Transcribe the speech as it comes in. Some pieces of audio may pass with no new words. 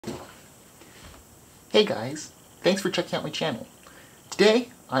Hey guys, thanks for checking out my channel.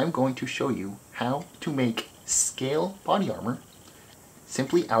 Today I'm going to show you how to make scale body armor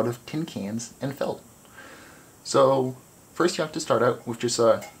simply out of tin cans and felt. So first you have to start out with just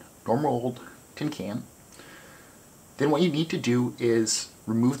a normal old tin can. Then what you need to do is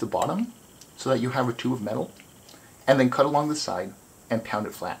remove the bottom so that you have a tube of metal, and then cut along the side and pound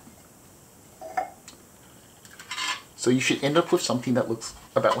it flat. So you should end up with something that looks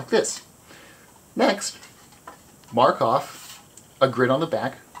about like this. Next, mark off a grid on the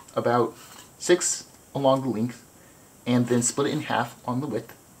back, about 6 along the length, and then split it in half on the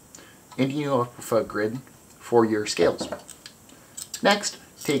width, ending up with a grid for your scales. Next,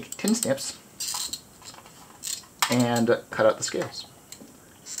 take tin snips and cut out the scales.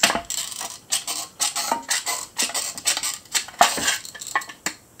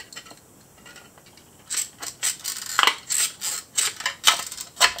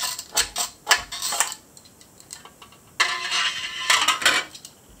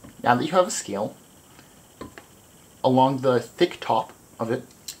 Now that you have a scale, along the thick top of it,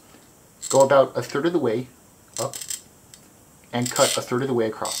 go about 1/3 of the way up and cut 1/3 of the way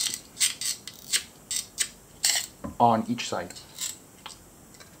across on each side.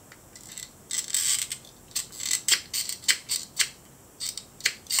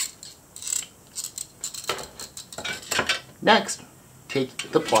 Next,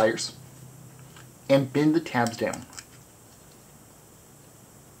 take the pliers and bend the tabs down.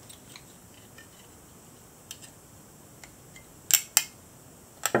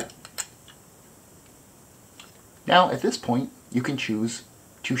 Now at this point you can choose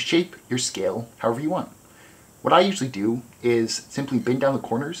to shape your scale however you want. What I usually do is simply bend down the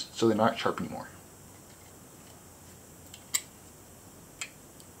corners so they're not sharp anymore.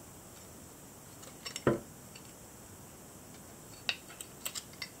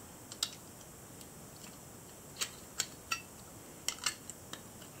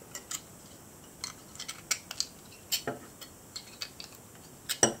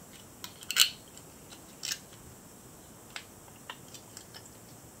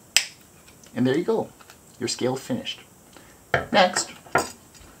 And there you go, your scale finished. Next,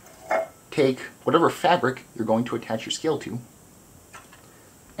 take whatever fabric you're going to attach your scale to,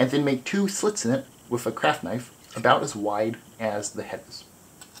 and then make 2 slits in it with a craft knife about as wide as the head is.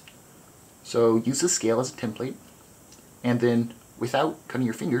 So use the scale as a template, and then without cutting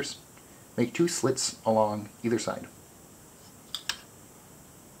your fingers, make 2 slits along either side.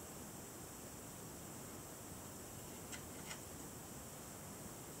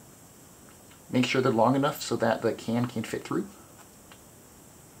 Make sure they're long enough so that the can fit through.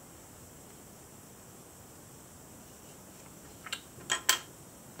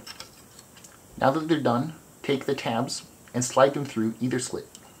 Now that they're done, take the tabs and slide them through either slit.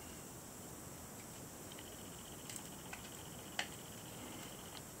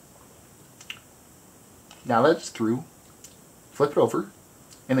 Now that it's through, flip it over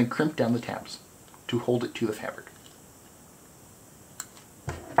and then crimp down the tabs to hold it to the fabric.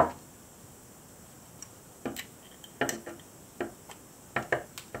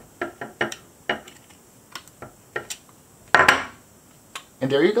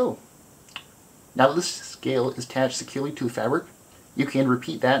 And there you go. Now that this scale is attached securely to the fabric, you can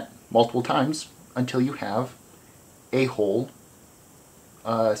repeat that multiple times until you have a whole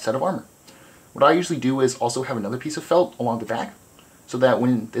set of armor. What I usually do is also have another piece of felt along the back, so that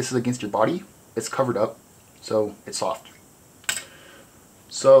when this is against your body, it's covered up, so it's soft.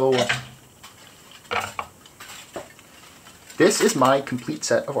 So this is my complete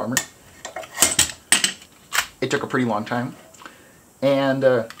set of armor. It took a pretty long time.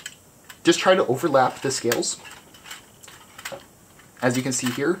 And just try to overlap the scales. As you can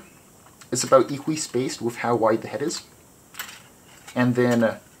see here, it's about equally spaced with how wide the head is. And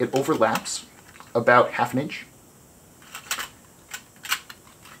then it overlaps about 1/2 inch.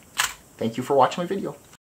 Thank you for watching my video.